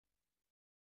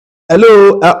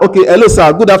Hello, okay, hello,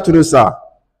 sir. Good afternoon, sir.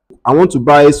 I want to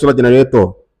buy solar generator.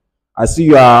 I see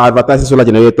you are advertising solar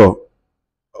generator.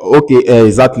 Okay,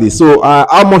 exactly. So,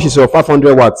 how much is your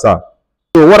 500 watts, sir?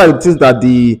 So, what are the things that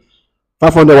the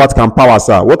 500 watts can power,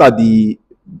 sir? What are the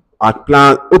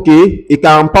plan? Okay, it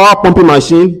can power pumping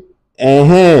machine.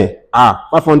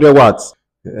 500 watts.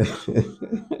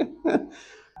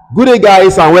 Good day,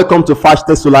 guys, and welcome to Fast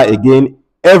Solar again.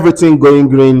 Everything going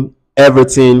green,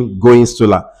 everything going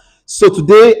solar. So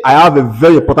today I have a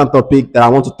very important topic that I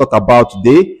want to talk about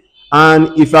today.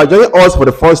 And if you are joining us for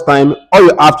the first time, all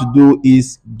you have to do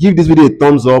is give this video a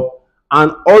thumbs up,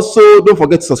 and also don't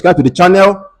forget to subscribe to the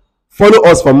channel, follow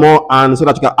us for more, and so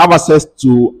that you can have access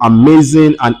to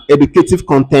amazing and educative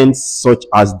content such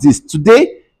as this.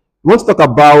 Today we want to talk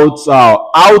about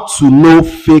how to know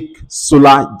fake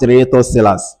solar generator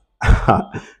sellers.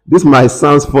 This might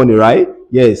sound funny, right?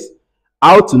 Yes.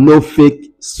 How to know fake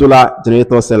solar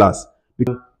generator sellers.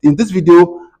 In this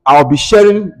video, I'll be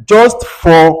sharing just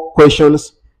 4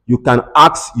 questions you can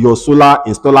ask your solar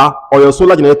installer or your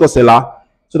solar generator seller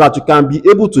so that you can be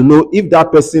able to know if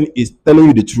that person is telling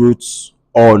you the truth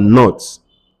or not.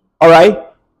 All right.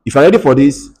 If you're ready for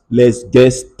this, let's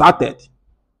get started.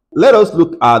 Let us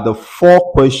look at the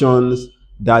 4 questions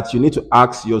that you need to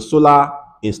ask your solar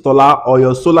installer or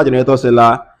your solar generator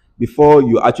seller before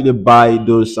you actually buy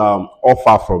those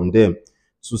offer from them,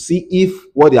 to see if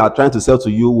what they are trying to sell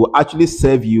to you will actually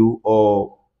serve you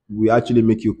or will actually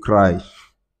make you cry.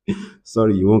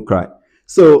 Sorry, you won't cry.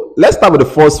 So let's start with the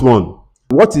first one.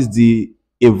 What is the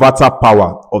inverter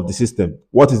power of the system?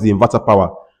 What is the inverter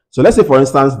power? So let's say, for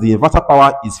instance, the inverter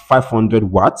power is 500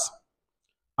 watts.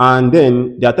 And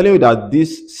then they are telling you that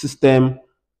this system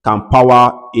can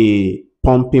power a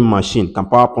pumping machine,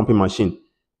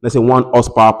 Let's say 1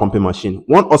 horsepower pumping machine.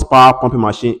 1 horsepower pumping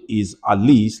machine is at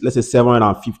least, let's say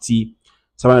 750,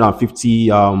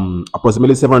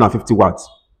 approximately 750 watts.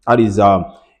 That is a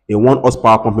 1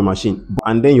 horsepower pumping machine.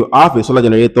 And then you have a solar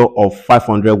generator of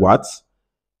 500 watts.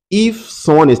 If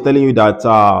someone is telling you that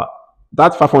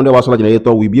that 500 watt solar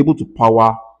generator will be able to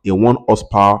power a 1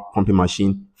 horsepower pumping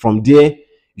machine, from there,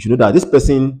 you should know that this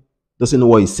person doesn't know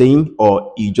what he's saying,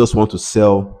 or he just wants to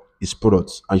sell his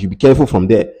products, and you be careful from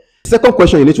there. The second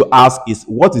question you need to ask is,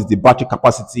 what is the battery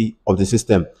capacity of the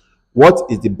system? What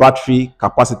is the battery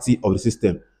capacity of the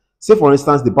system? Say, for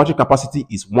instance, the battery capacity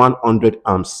is 100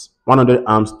 amps,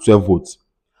 12 volts.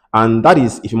 And that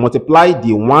is, if you multiply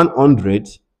the 100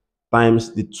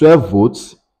 times the 12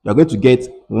 volts, you're going to get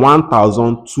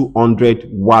 1,200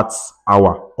 watts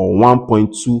hour, or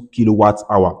 1.2 kilowatts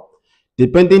hour.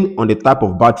 Depending on the type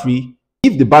of battery,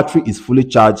 if the battery is fully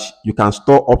charged, you can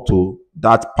store up to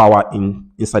that power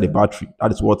inside the battery.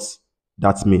 That is what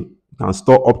that means. You can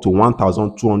store up to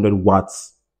 1,200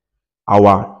 watts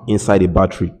hour inside the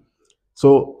battery.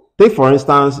 So take, for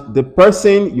instance, the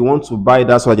person you want to buy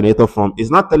that solar generator from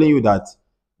is not telling you that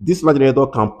this solar generator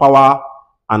can power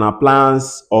an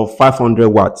appliance of 500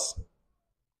 watts.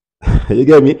 You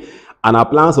get me? An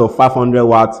appliance of 500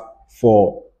 watts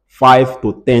for 5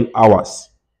 to 10 hours.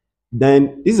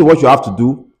 Then this is what you have to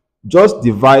do. Just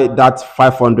divide that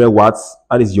 500 watts,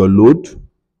 that is your load,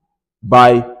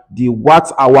 by the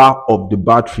watt hour of the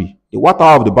battery. The watt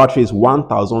hour of the battery is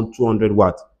 1,200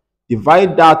 watts.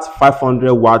 Divide that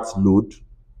 500 watts load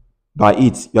by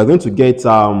it. You are going to get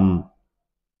 2.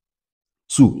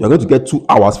 You're going to get 2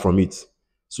 hours from it.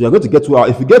 So you're going to get 2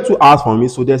 hours. If you get 2 hours from it,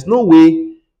 so there's no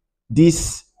way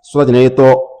this solar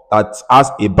generator that has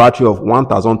a battery of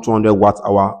 1,200 watt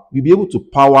hour will be able to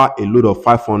power a load of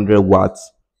 500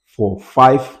 watts for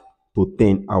 5 to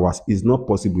 10 hours. It's not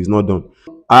possible. It's not done.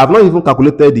 I have not even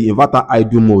calculated the inverter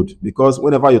idle mode, because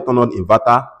whenever you turn on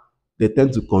inverter, they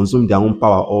tend to consume their own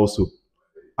power also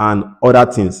and other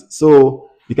things. So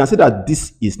you can see that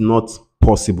this is not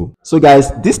possible. So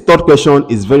guys, this third question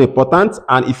is very important,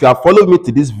 and if you have followed me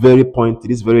to this very point, to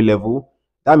this very level,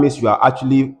 that means you are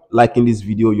actually liking this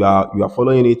video, you are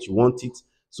following it, you want it.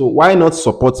 So why not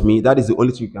support me? That is the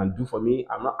only thing you can do for me.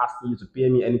 I'm not asking you to pay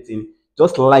me anything.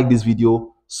 Just like this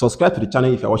video, subscribe to the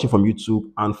channel if you're watching from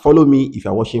YouTube, and follow me if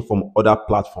you're watching from other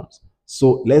platforms.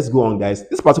 So let's go on, guys.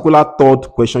 This particular third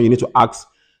question you need to ask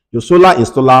your solar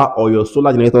installer or your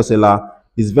solar generator seller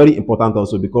is very important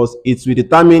also, because it will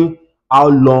determine how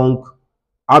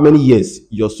many years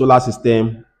your solar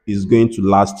system is going to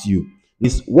last you.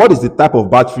 What is the type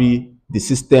of battery the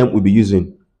system will be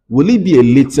using? Will it be a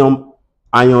lithium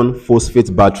iron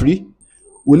phosphate battery?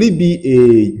 Will it be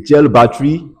a gel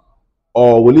battery?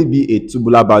 Or will it be a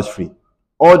tubular battery?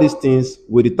 All these things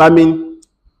will determine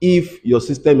if your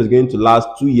system is going to last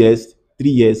 2 years, 3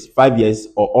 years, 5 years,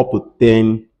 or up to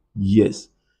 10 years.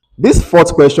 This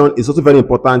fourth question is also very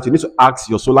important. You need to ask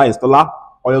your solar installer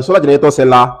or your solar generator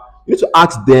seller. You need to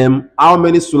ask them how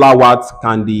many solar watts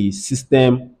can the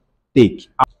system take.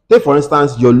 Take for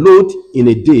instance, your load in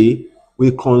a day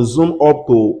will consume up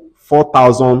to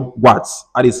 4,000 watts.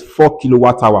 That is 4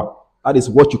 kilowatt hour. That is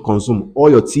what you consume. All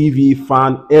your TV,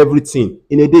 fan, everything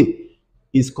in a day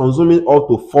is consuming up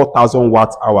to 4,000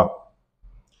 watt hour.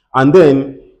 And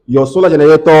then your solar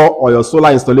generator or your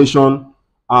solar installation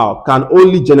can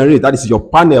only generate, that is your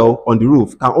panel on the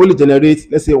roof, can only generate,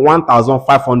 let's say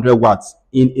 1,500 watts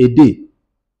in a day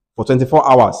for 24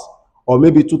 hours, or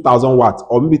maybe 2,000 watts,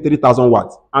 or maybe 3,000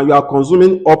 watts, and you are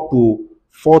consuming up to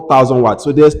 4,000 watts.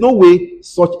 So there's no way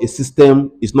such a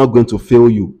system is not going to fail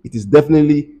you. It is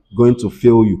definitely going to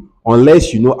fail you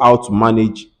unless you know how to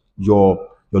manage your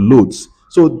loads.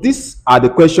 So these are the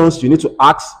questions you need to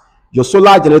ask your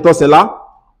solar generator seller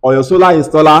or your solar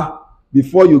installer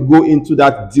before you go into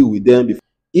that deal with them.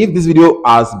 If this video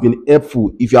has been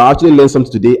helpful, if you actually learned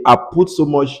something today, I put so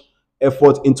much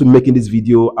effort into making this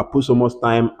video. I put so much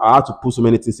time. I had to put so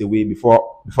many things away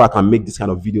before I can make this kind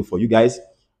of video for you guys.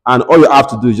 And all you have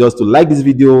to do is just to like this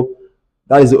video.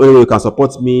 That is the only way you can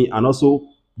support me. And also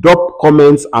drop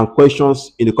comments and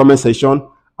questions in the comment section.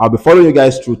 I'll be following you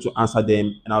guys through to answer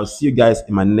them. And I'll see you guys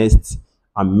in my next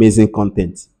amazing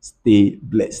content. Stay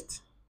blessed.